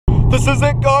This is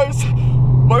it, guys.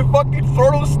 My fucking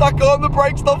throttle's stuck on, the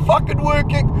brake's not fucking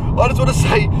working. I just want to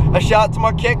say a shout out to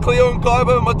my cat Cleo and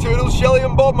Kaiba, my turtles Shelly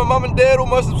and Bob, my mum and dad, all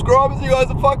my subscribers. You guys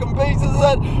are fucking pieces of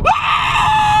that.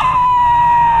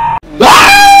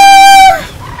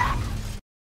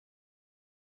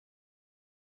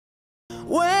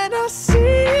 When I see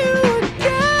you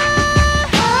again,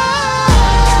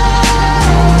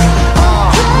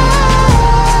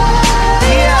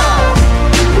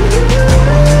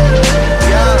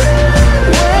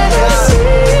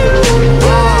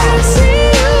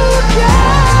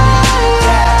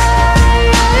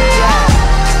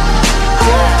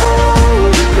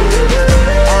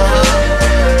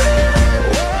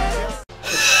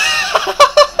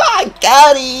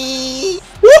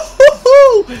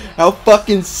 how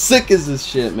fucking sick is this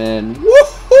shit, man?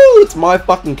 Woohoo! It's my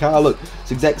fucking car. Look, it's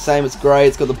the exact same. It's grey.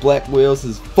 It's got the black wheels.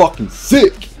 It's fucking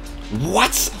sick.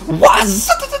 What?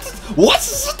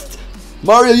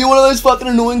 Mario, you one of those fucking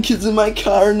annoying kids that make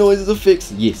car noises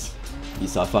effects? Yes.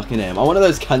 Yes, I fucking am. I'm one of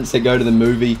those cunts that go to the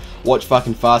movie, watch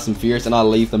fucking Fast and Furious, and I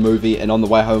leave the movie, and on the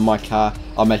way home in my car,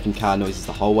 I'm making car noises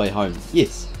the whole way home.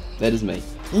 Yes, that is me.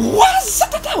 What?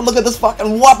 Look at this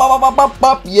fucking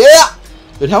wop, yeah!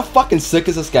 Dude, how fucking sick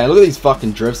is this game? Look at these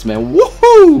fucking drifts, man.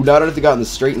 Woohoo! Now I don't have to go out in the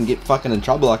street and get fucking in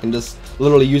trouble. I can just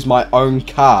literally use my own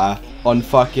car on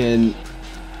fucking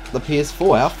the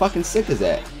PS4. How fucking sick is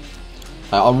that?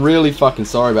 I'm really fucking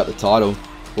sorry about the title.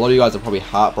 A lot of you guys are probably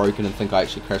heartbroken and think I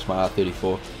actually crashed my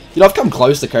R34. You know, I've come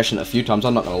close to crashing it a few times.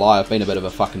 I'm not gonna lie. I've been a bit of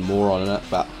a fucking moron in it,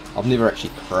 but I've never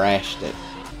actually crashed it.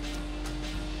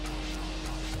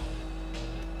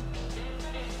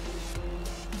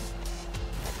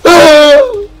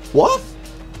 What?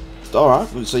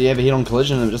 Alright, so you have a head-on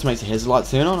collision and it just makes the hazard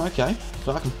lights turn on? Okay,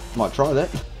 fucking might try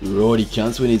that. Righty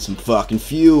cunts, we need some fucking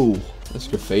fuel. That's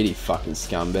graffiti, fucking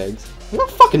scumbags. Look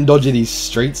how fucking dodgy these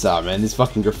streets are, man. There's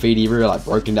fucking graffiti everywhere, like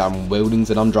broken down buildings,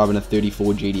 and I'm driving a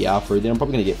 34 GDR through there. I'm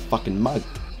probably gonna get fucking mugged.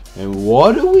 And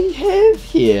what do we have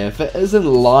here if it isn't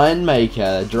Line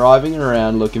Maker driving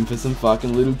around looking for some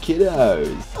fucking little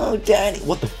kiddos? Oh, Danny,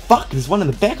 what the fuck? There's one in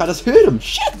the back, I just heard him.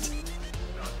 Shit!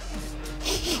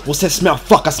 What's that smell?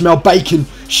 Fuck, I smell bacon.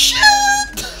 Shit!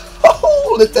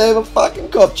 Oh, let's have a fucking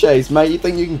cop chase, mate. You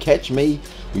think you can catch me?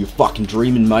 Well, you're fucking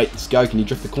dreaming, mate. Let's go. Can you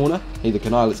drift the corner? Neither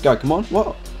can I. Let's go. Come on.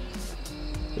 What?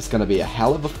 It's gonna be a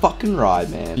hell of a fucking ride,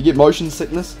 man. If you get motion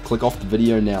sickness, click off the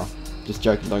video now. Just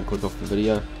joking. Don't click off the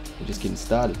video. We're just getting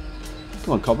started.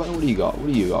 Come on, copper. What do you got?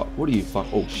 What do you got? What do you fuck?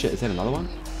 Oh, shit. Is that another one?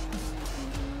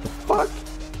 The fuck?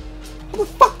 How the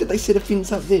fuck did they set a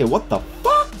fence up there? What the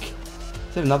fuck?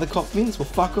 Is that another cop fence? Well,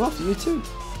 fuck off, you too.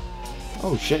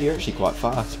 Oh shit, you're actually quite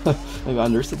fast. Maybe I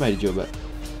underestimated you a bit.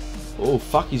 Oh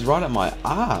fuck, he's right at my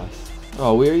ass.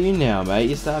 Oh, where are you now, mate?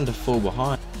 You're starting to fall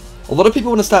behind. A lot of people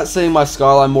want to start seeing my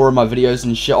Skyline more in my videos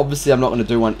and shit. Obviously, I'm not going to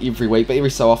do one every week, but every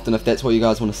so often, if that's what you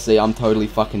guys want to see, I'm totally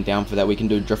fucking down for that. We can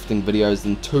do drifting videos.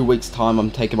 In 2 weeks' time, I'm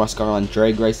taking my Skyline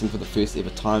drag racing for the first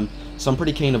ever time. So I'm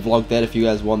pretty keen to vlog that if you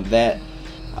guys want that.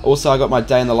 Also, I got my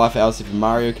day in the life of Super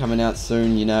Mario coming out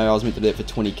soon. You know, I was meant to do it for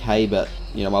 20k, but,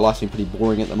 you know, my life's been pretty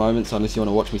boring at the moment, so unless you want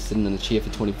to watch me sitting in a chair for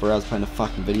 24 hours playing a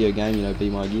fucking video game, you know, be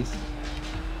my guest.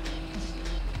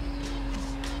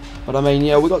 But, I mean,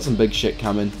 yeah, we got some big shit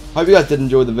coming. Hope you guys did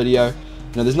enjoy the video. You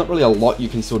know, there's not really a lot you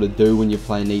can sort of do when you're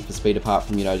playing Need for Speed, apart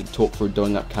from, you know, talk through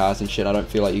doing up cars and shit. I don't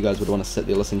feel like you guys would want to sit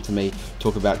there listening to me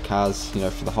talk about cars, you know,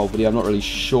 for the whole video. I'm not really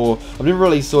sure. I've never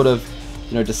really sort of,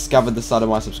 you know, discovered the side of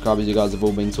my subscribers. You guys have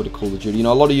all been sort of Call of Duty. You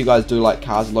know, a lot of you guys do like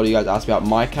cars. A lot of you guys ask about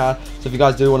my car. So if you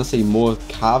guys do want to see more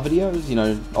car videos, you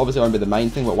know, obviously it won't be the main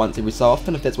thing, but once every so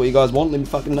often, if that's what you guys want, let me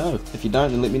fucking know. If you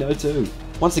don't, then let me know too.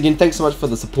 Once again, thanks so much for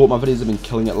the support. My videos have been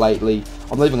killing it lately.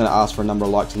 I'm not even going to ask for a number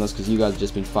of likes on this because you guys have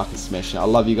just been fucking smashing it. I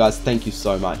love you guys. Thank you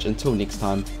so much. Until next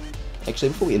time. Actually,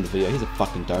 before we end the video, here's a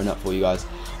fucking donut for you guys.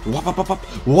 Whoop up up up.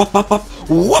 Whoop up up.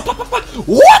 Whoop up up up.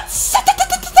 What?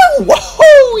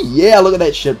 Whoa! Yeah, look at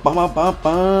that shit. Bum, bum, bum,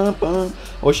 bum, bum.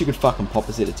 I wish you could fucking pop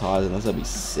a set of tires in this. That'd be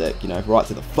sick, you know. Right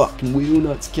to the fucking wheel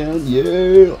nuts count.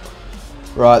 Yeah.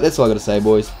 Right, that's all I gotta say,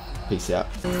 boys. Peace out.